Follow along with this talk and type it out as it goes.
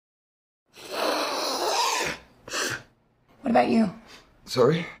What about you?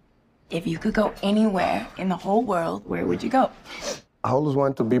 Sorry? If you could go anywhere in the whole world, where would you go? I always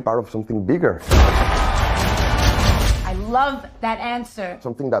wanted to be part of something bigger. I love that answer.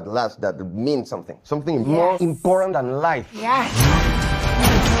 Something that lasts, that means something. Something more important than life. Yes.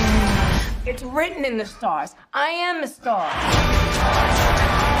 It's written in the stars. I am a star.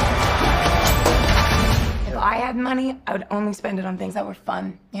 If I had money, I would only spend it on things that were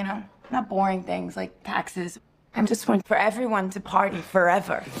fun, you know? Not boring things like taxes. I'm just one for everyone to party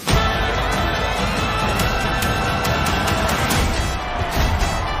forever.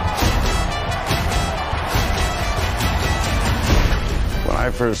 When I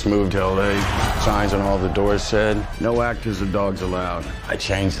first moved to LA, signs on all the doors said, no actors or dogs allowed. I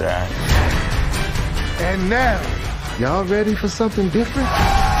changed that. And now, y'all ready for something different?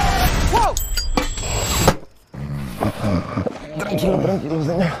 Whoa! Tranquilo,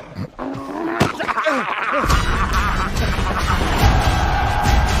 señor.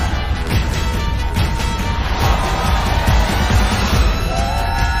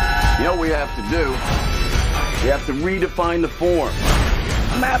 You know what we have to do? We have to redefine the form.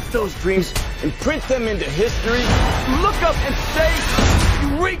 Map those dreams and print them into history. Look up and say,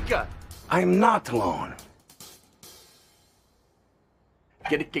 Eureka! I am not alone.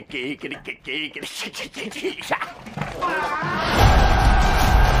 I'm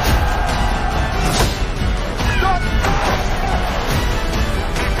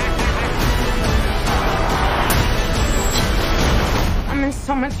in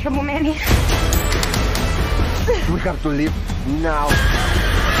so much trouble, Manny. We have to leave now.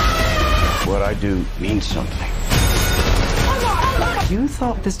 What I do means something. You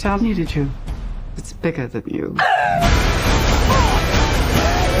thought this town needed you. It's bigger than you.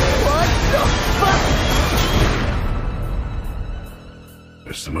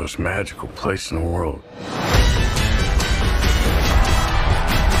 It's the most magical place in the world.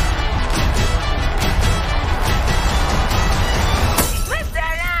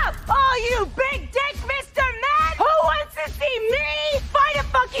 Listen up! All you big dick Mr. Man! Who wants to see me fight a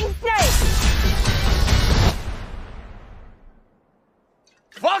fucking snake?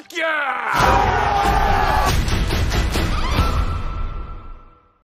 Fuck yeah!